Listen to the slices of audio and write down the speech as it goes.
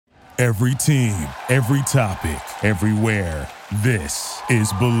Every team, every topic, everywhere. This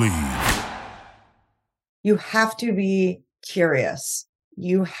is Believe. You have to be curious.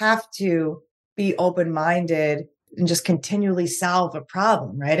 You have to be open-minded and just continually solve a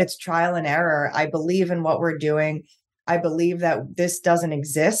problem, right? It's trial and error. I believe in what we're doing. I believe that this doesn't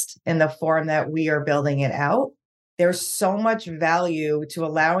exist in the form that we are building it out. There's so much value to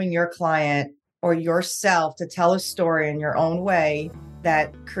allowing your client or yourself to tell a story in your own way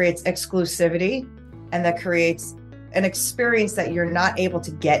that creates exclusivity and that creates an experience that you're not able to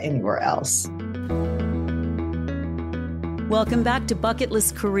get anywhere else. Welcome back to Bucket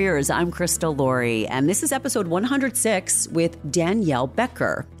List Careers. I'm Krista Laurie, and this is episode 106 with Danielle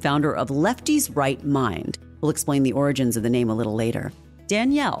Becker, founder of Lefty's Right Mind. We'll explain the origins of the name a little later.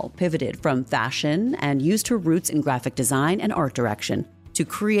 Danielle pivoted from fashion and used her roots in graphic design and art direction to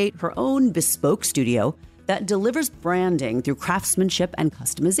create her own bespoke studio that delivers branding through craftsmanship and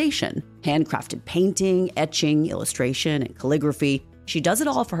customization. Handcrafted painting, etching, illustration, and calligraphy. She does it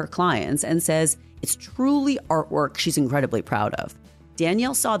all for her clients and says it's truly artwork she's incredibly proud of.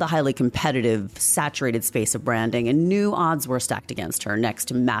 Danielle saw the highly competitive, saturated space of branding and knew odds were stacked against her next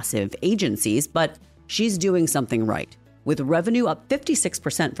to massive agencies, but she's doing something right, with revenue up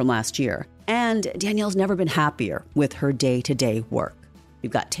 56% from last year. And Danielle's never been happier with her day-to-day work. We've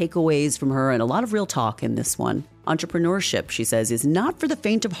got takeaways from her and a lot of real talk in this one. Entrepreneurship, she says, is not for the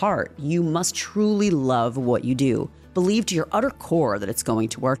faint of heart. You must truly love what you do, believe to your utter core that it's going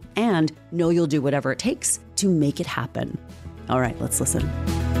to work, and know you'll do whatever it takes to make it happen. All right, let's listen.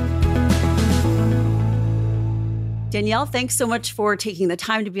 Danielle, thanks so much for taking the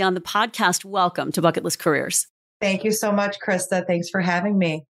time to be on the podcast. Welcome to Bucket List Careers. Thank you so much, Krista. Thanks for having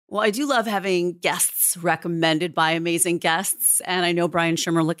me. Well, I do love having guests recommended by amazing guests. And I know Brian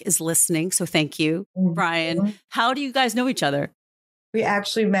Schimmerlich is listening. So thank you, Brian. How do you guys know each other? We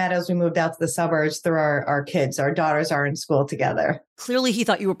actually met as we moved out to the suburbs through our kids. Our daughters are in school together. Clearly, he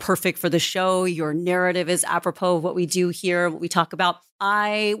thought you were perfect for the show. Your narrative is apropos of what we do here, what we talk about.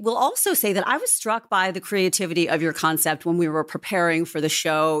 I will also say that I was struck by the creativity of your concept when we were preparing for the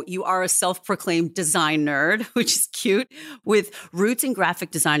show. You are a self-proclaimed design nerd, which is cute, with roots in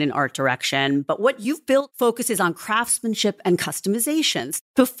graphic design and art direction. But what you've built focuses on craftsmanship and customizations.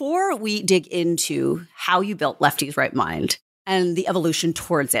 Before we dig into how you built Lefty's Right Mind and the evolution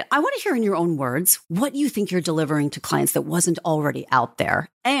towards it, I want to hear in your own words what you think you're delivering to clients that wasn't already out there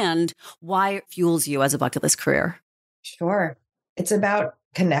and why it fuels you as a bucket list career. Sure. It's about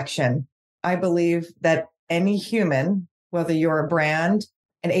connection. I believe that any human, whether you're a brand,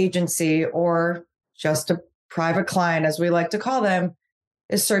 an agency, or just a private client, as we like to call them,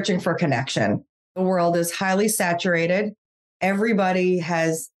 is searching for connection. The world is highly saturated. Everybody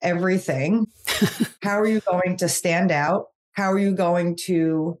has everything. How are you going to stand out? How are you going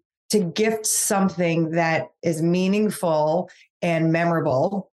to gift something that is meaningful and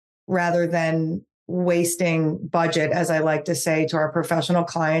memorable rather than wasting budget? As I like to say to our professional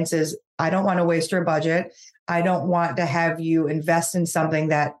clients is, I don't want to waste your budget. I don't want to have you invest in something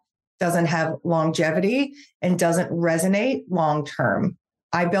that doesn't have longevity and doesn't resonate long-term.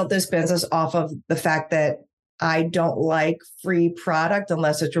 I built this business off of the fact that I don't like free product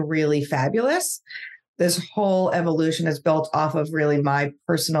unless it's really fabulous. This whole evolution is built off of really my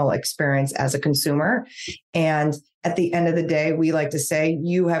personal experience as a consumer. And at the end of the day, we like to say,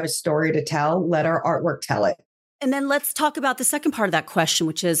 you have a story to tell, let our artwork tell it. And then let's talk about the second part of that question,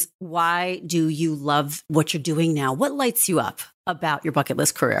 which is, why do you love what you're doing now? What lights you up about your bucket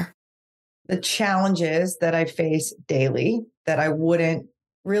list career? The challenges that I face daily that I wouldn't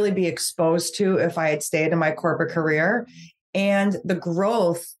really be exposed to if I had stayed in my corporate career, and the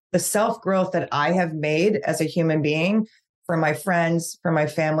growth, the self-growth that I have made as a human being for my friends, for my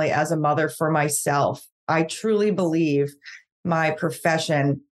family, as a mother, for myself. I truly believe my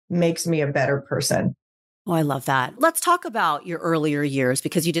profession makes me a better person. Oh, I love that. Let's talk about your earlier years,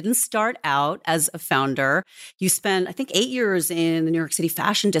 because you didn't start out as a founder. You spent, I think, 8 years in the New York City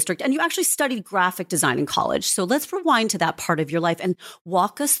fashion district, and you actually studied graphic design in college. So let's rewind to that part of your life and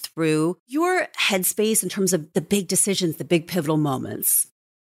walk us through your headspace in terms of the big decisions, the big pivotal moments.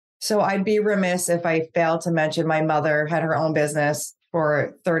 So I'd be remiss if I failed to mention my mother had her own business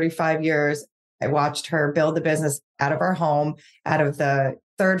for 35 years. I watched her build the business out of our home, out of the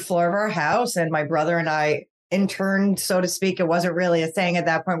third floor of our house. And my brother and I interned, so to speak. It wasn't really a saying at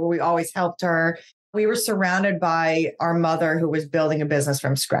that point, but we always helped her. We were surrounded by our mother who was building a business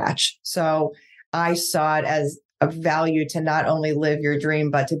from scratch. So I saw it as a value to not only live your dream,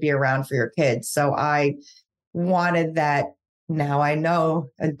 but to be around for your kids. So I wanted that. Now I know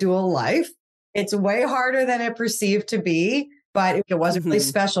a dual life. It's way harder than it perceived to be. but it wasn't really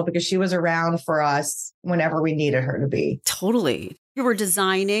special because she was around for us whenever we needed her to be. Totally. You were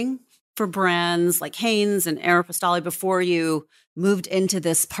designing for brands like Hanes and Aeropostale before you moved into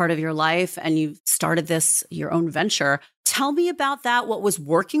this part of your life and you started your own venture. Tell me about that. What was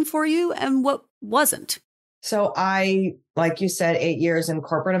working for you and what wasn't? So I, like you said, 8 years in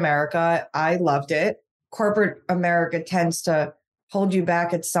corporate America. I loved it. Corporate America tends to hold you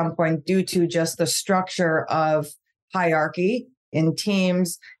back at some point due to just the structure of hierarchy in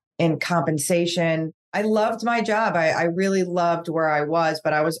teams, in compensation. I loved my job. I really loved where I was,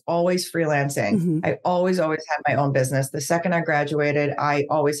 but I was always freelancing. I always had my own business. The second I graduated, I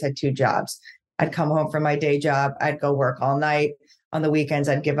always had 2 jobs. I'd come home from my day job. I'd go work all night. On the weekends,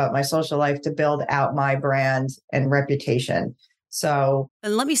 I'd give up my social life to build out my brand and reputation. So,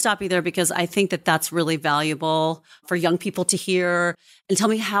 and let me stop you there because I think that that's really valuable for young people to hear. And tell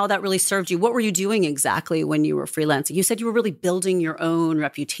me how that really served you. What were you doing exactly when you were freelancing? You said you were really building your own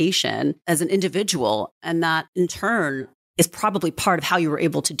reputation as an individual. And that in turn is probably part of how you were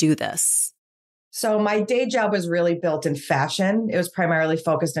able to do this. So my day job was really built in fashion. It was primarily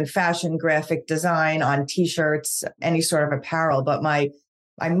focused in fashion, graphic design, on t-shirts, any sort of apparel. But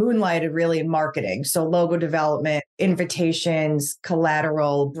I moonlighted really in marketing. So logo development, invitations,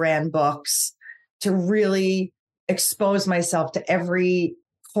 collateral, brand books, to really expose myself to every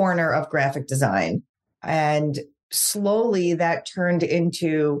corner of graphic design. And slowly that turned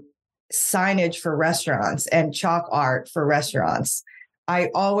into signage for restaurants and chalk art for restaurants. I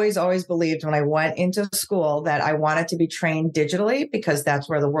always believed when I went into school that I wanted to be trained digitally because that's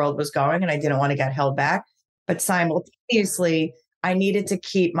where the world was going and I didn't want to get held back. But simultaneously, I needed to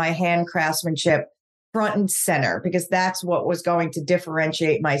keep my hand craftsmanship front and center because that's what was going to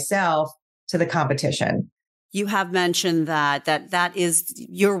differentiate myself to the competition. You have mentioned that is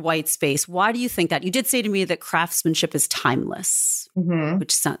your white space. Why do you think that? You did say to me that craftsmanship is timeless,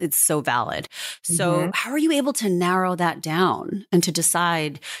 which it's so valid. So how are you able to narrow that down and to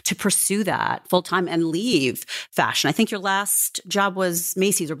decide to pursue that full time and leave fashion? I think your last job was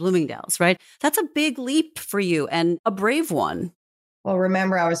Macy's or Bloomingdales, right? That's a big leap for you and a brave one. Well,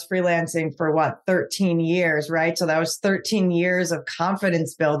 remember, I was freelancing for 13 years, right? So that was 13 years of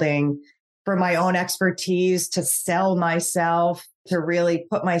confidence building for my own expertise, to sell myself, to really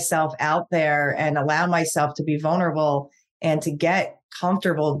put myself out there and allow myself to be vulnerable and to get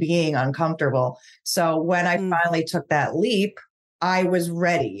comfortable being uncomfortable. So when I finally took that leap, I was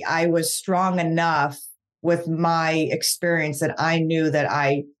ready. I was strong enough with my experience that I knew that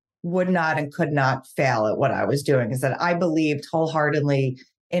I would not and could not fail at what I was doing, is that I believed wholeheartedly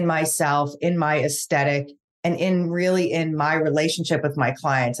in myself, in my aesthetic, and in my relationship with my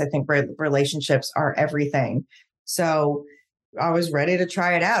clients. I think relationships are everything. So I was ready to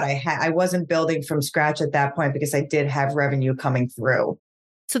try it out. I wasn't building from scratch at that point because I did have revenue coming through.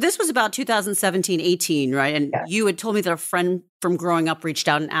 So this was about 2017, 18, right? And yes. You had told me that a friend from growing up reached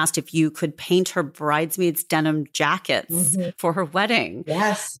out and asked if you could paint her bridesmaids' denim jackets for her wedding.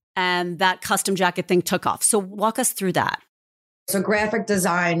 Yes. And that custom jacket thing took off. So walk us through that. So graphic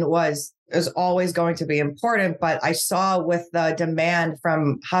design is always going to be important, but I saw with the demand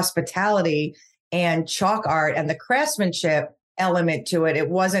from hospitality and chalk art and the craftsmanship element to it, it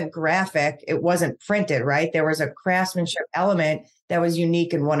wasn't graphic, it wasn't printed, right? There was a craftsmanship element that was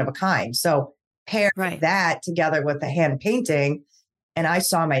unique and one of a kind. So pair that together with the hand painting, and I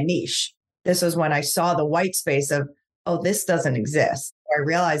saw my niche. This was when I saw the white space of, oh, this doesn't exist. I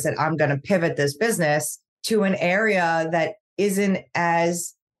realized that I'm going to pivot this business to an area that isn't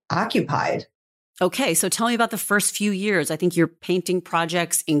as occupied. Okay, so tell me about the first few years. I think your painting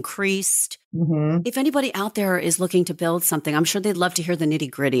projects increased. If anybody out there is looking to build something, I'm sure they'd love to hear the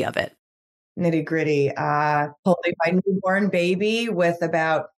nitty gritty of it. Nitty gritty. Holding my newborn baby with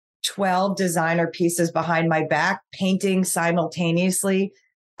about 12 designer pieces behind my back, painting simultaneously.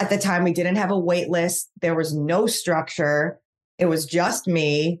 At the time, we didn't have a wait list. There was no structure. It was just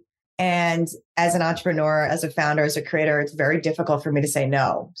me. And as an entrepreneur, as a founder, as a creator, it's very difficult for me to say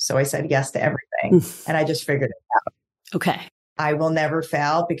no. So I said yes to everything. And I just figured it out. Okay. I will never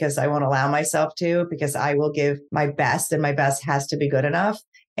fail because I won't allow myself to, because I will give my best and my best has to be good enough.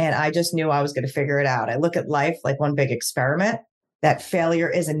 And I just knew I was going to figure it out. I look at life like one big experiment. That failure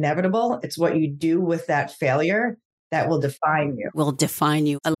is inevitable. It's what you do with that failure that will define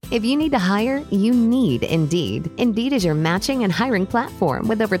you. If you need to hire, you need Indeed. Indeed is your matching and hiring platform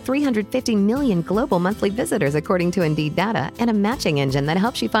with over 350 million global monthly visitors, according to Indeed data, and a matching engine that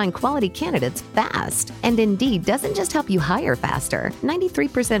helps you find quality candidates fast. And Indeed doesn't just help you hire faster.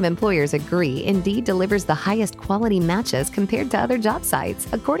 93% of employers agree Indeed delivers the highest quality matches compared to other job sites,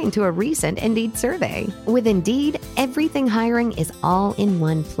 according to a recent Indeed survey. With Indeed, everything hiring is all in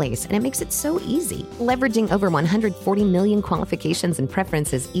one place, and it makes it so easy. Leveraging over 140 million qualifications and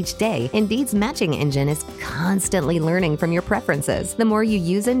preferences each day, Indeed's matching engine is constantly learning from your preferences. The more you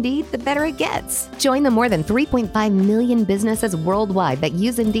use Indeed, the better it gets. Join the more than 3.5 million businesses worldwide that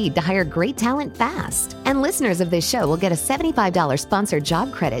use Indeed to hire great talent fast. And listeners of this show will get a $75 sponsored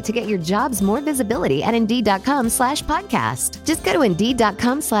job credit to get your jobs more visibility at Indeed.com/podcast. Just go to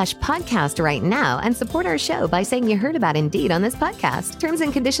Indeed.com/podcast right now and support our show by saying you heard about Indeed on this podcast. Terms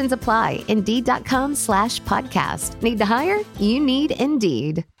and conditions apply. Indeed.com/podcast. Need to hire? You need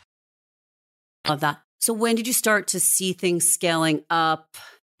Indeed. Love that. So when did you start to see things scaling up,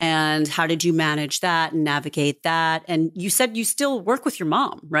 and how did you manage that and navigate that? And you said you still work with your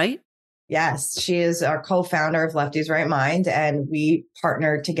mom, right? Yes, she is our co-founder of Lefty's Right Mind, and we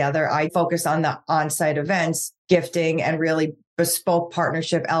partnered together. I focus on the on-site events, gifting, and really bespoke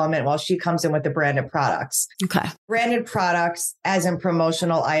partnership element while she comes in with the branded products. Okay. Branded products as in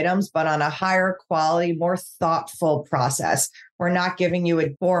promotional items, but on a higher quality, more thoughtful process. We're not giving you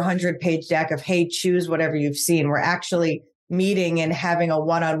a 400-page deck of, hey, choose whatever you've seen. We're actually meeting and having a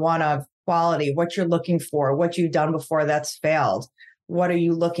one-on-one of quality, what you're looking for, what you've done before that's failed. What are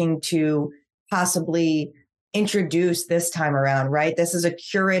you looking to possibly introduce this time around, right? This is a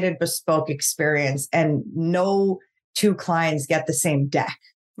curated bespoke experience, and no two clients get the same deck.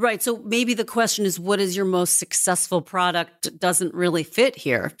 Right. So maybe the question is, what is your most successful product doesn't really fit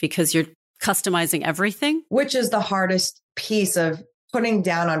here because you're customizing everything? Which is the hardest piece of putting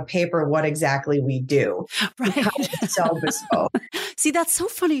down on paper what exactly we do. Right. It's so bespoke. See, that's so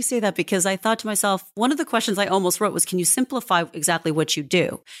funny you say that, because I thought to myself, one of the questions I almost wrote was, can you simplify exactly what you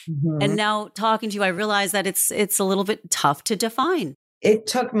do? Mm-hmm. And now talking to you, I realize that it's a little bit tough to define. It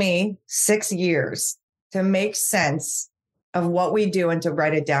took me 6 years to make sense of what we do and to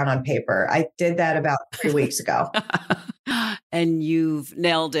write it down on paper. I did that about 3 weeks ago. And you've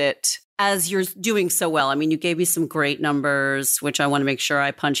nailed it, as you're doing so well. I mean, you gave me some great numbers, which I want to make sure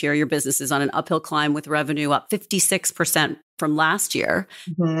I punch here. Your business is on an uphill climb with revenue up 56% from last year.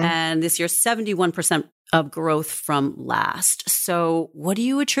 Mm-hmm. And this year, 71% of growth from last. So what do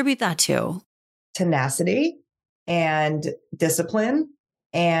you attribute that to? Tenacity and discipline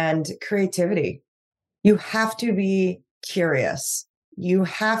and creativity. You have to be curious. You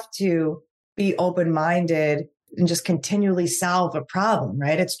have to be open-minded and just continually solve a problem,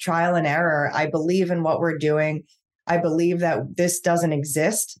 right? It's trial and error. I believe in what we're doing. I believe that this doesn't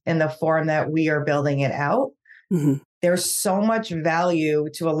exist in the form that we are building it out. Mm-hmm. There's so much value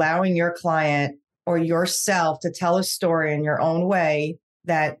to allowing your client or yourself to tell a story in your own way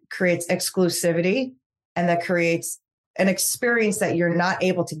that creates exclusivity and that creates an experience that you're not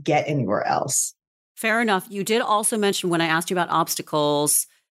able to get anywhere else. Fair enough. You did also mention, when I asked you about obstacles,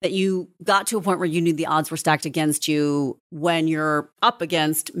 that you got to a point where you knew the odds were stacked against you when you're up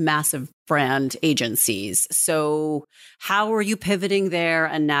against massive brand agencies. So how are you pivoting there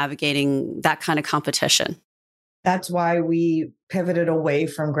and navigating that kind of competition? That's why we pivoted away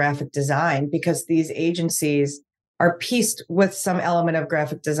from graphic design, because these agencies are pieced with some element of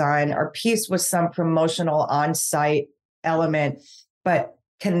graphic design, are pieced with some promotional on-site element, but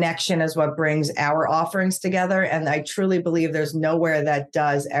connection is what brings our offerings together. And I truly believe there's nowhere that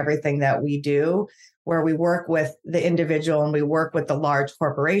does everything that we do, where we work with the individual and we work with the large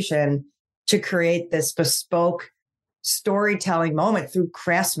corporation to create this bespoke storytelling moment through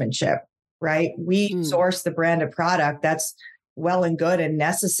craftsmanship, right? We source the branded product. That's well and good and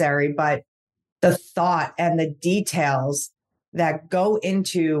necessary, but the thought and the details that go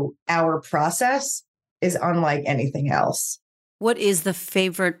into our process is unlike anything else. What is the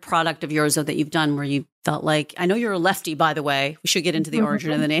favorite product of yours that you've done where you felt like, I know you're a lefty, by the way. We should get into the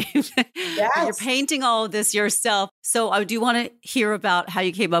origin of the name. Yes. You're painting all of this yourself. So I do want to hear about how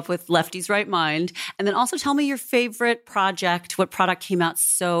you came up with Lefty's Right Mind. And then also tell me your favorite project. What product came out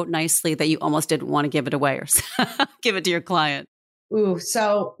so nicely that you almost didn't want to give it away or give it to your client? Ooh,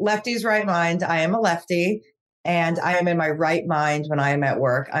 so Lefty's Right Mind. I am a lefty. And I am in my right mind when I am at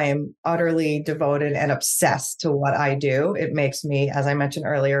work. I am utterly devoted and obsessed to what I do. It makes me, as I mentioned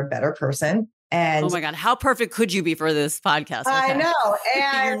earlier, a better person. And oh my God, how perfect could you be for this podcast? Okay. I know.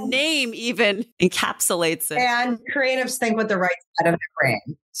 And your name even encapsulates it. And creatives think with the right side of the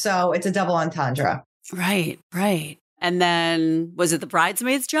brain. So it's a double entendre. Right, right. And then was it the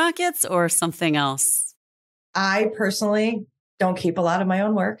bridesmaids jackets or something else? I personally don't keep a lot of my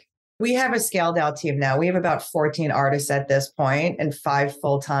own work. We have a scaled out team now. We have about 14 artists at this point and 5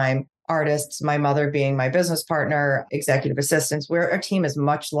 full-time artists, my mother being my business partner, executive assistants. Our team is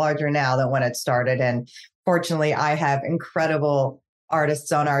much larger now than when it started. And fortunately, I have incredible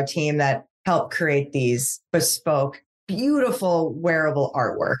artists on our team that help create these bespoke, beautiful wearable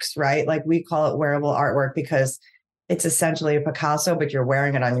artworks, right? Like we call it wearable artwork because it's essentially a Picasso, but you're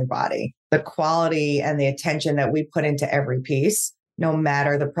wearing it on your body. The quality and the attention that we put into every piece, no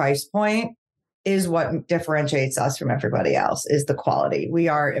matter the price point, is what differentiates us from everybody else, is the quality. We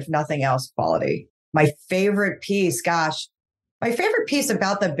are, if nothing else, quality. My favorite piece about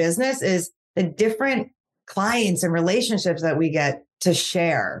the business is the different clients and relationships that we get to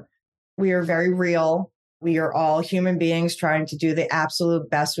share. We are very real. We are all human beings trying to do the absolute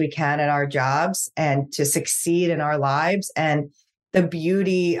best we can at our jobs and to succeed in our lives. And the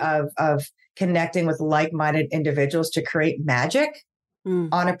beauty of connecting with like-minded individuals to create magic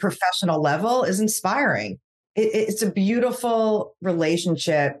on a professional level is inspiring. It's a beautiful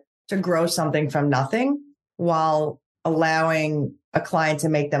relationship to grow something from nothing while allowing a client to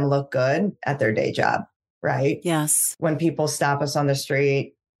make them look good at their day job, right? Yes. When people stop us on the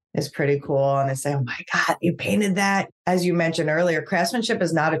street, it's pretty cool. And they say, oh my God, you painted that. As you mentioned earlier, craftsmanship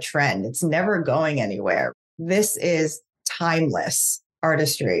is not a trend. It's never going anywhere. This is timeless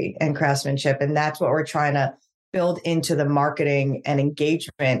artistry and craftsmanship. And that's what we're trying to build into the marketing and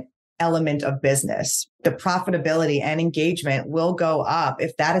engagement element of business. The profitability and engagement will go up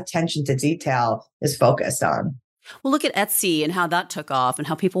if that attention to detail is focused on. Well, look at Etsy and how that took off and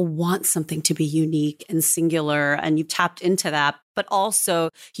how people want something to be unique and singular. And you've tapped into that, but also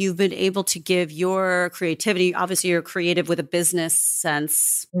you've been able to give your creativity. Obviously, you're creative with a business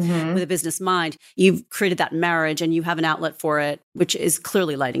sense, with a business mind. You've created that marriage and you have an outlet for it, which is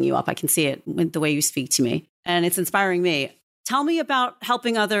clearly lighting you up. I can see it with the way you speak to me. And it's inspiring me. Tell me about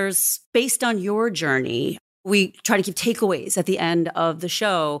helping others based on your journey. We try to keep takeaways at the end of the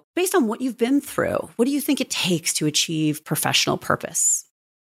show based on what you've been through. What do you think it takes to achieve professional purpose?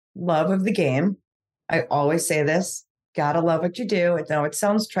 Love of the game. I always say this, gotta love what you do. I know it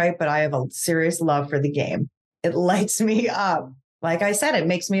sounds trite, but I have a serious love for the game. It lights me up. Like I said, it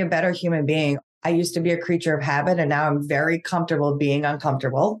makes me a better human being. I used to be a creature of habit, and now I'm very comfortable being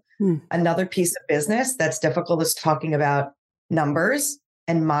uncomfortable. Another piece of business that's difficult is talking about numbers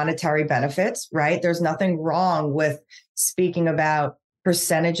and monetary benefits, right? There's nothing wrong with speaking about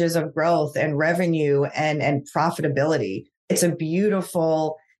percentages of growth and revenue and profitability. It's a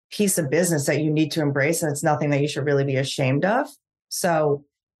beautiful piece of business that you need to embrace, and it's nothing that you should really be ashamed of. So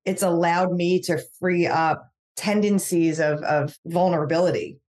it's allowed me to free up tendencies of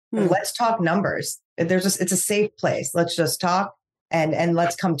vulnerability. Let's talk numbers. It's a safe place. Let's just talk and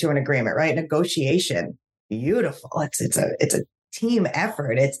let's come to an agreement, right? Negotiation, beautiful. It's a team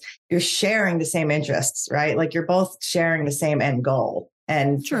effort. You're sharing the same interests, right? Like you're both sharing the same end goal.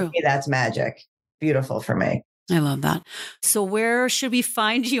 And for me, that's magic. Beautiful for me. I love that. So where should we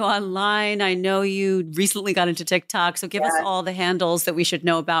find you online? I know you recently got into TikTok, so give us all the handles that we should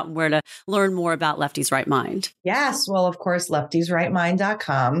know about and where to learn more about Lefty's Right Mind. Yes. Well, of course,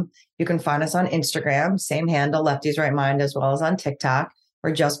 leftysrightmind.com. You can find us on Instagram, same handle, Lefty's Right Mind, as well as on TikTok.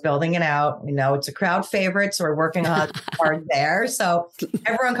 We're just building it out. We know it's a crowd favorite, so we're working hard there. So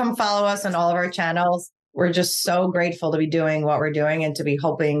everyone come follow us on all of our channels. We're just so grateful to be doing what we're doing and to be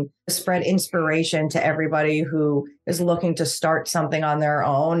helping spread inspiration to everybody who is looking to start something on their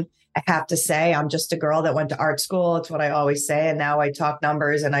own. I have to say, I'm just a girl that went to art school. It's what I always say. And now I talk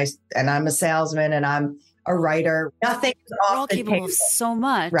numbers and I'm a salesman and I'm a writer. Nothing is off the table. We're all capable of so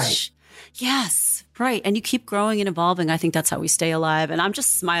much. Right. Yes, right. And you keep growing and evolving. I think that's how we stay alive. And I'm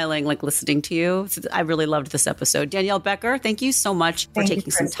just smiling, like listening to you. I really loved this episode. Danielle Becker, thank you so much for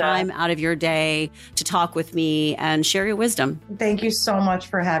taking some time out of your day to talk with me and share your wisdom. Thank you so much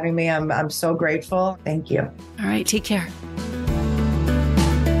for having me. I'm so grateful. Thank you. All right. Take care.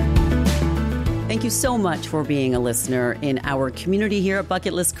 Thank you so much for being a listener in our community here at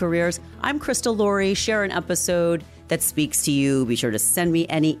Bucket List Careers. I'm Crystal Laurie. Share an episode that speaks to you. Be sure to send me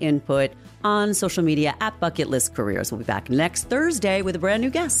any input on social media at Bucket List Careers. We'll be back next Thursday with a brand new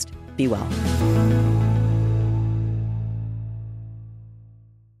guest. Be well.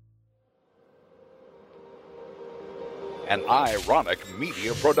 An ironic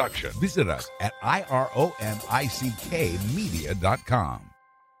media production. Visit us at ironickmedia.com.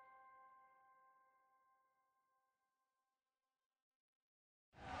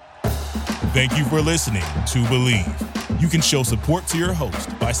 Thank you for listening to Believe. You can show support to your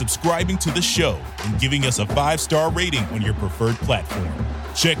host by subscribing to the show and giving us a 5-star rating on your preferred platform.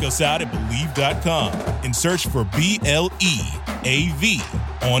 Check us out at Believe.com and search for BLEAV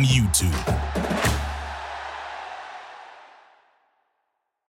on YouTube.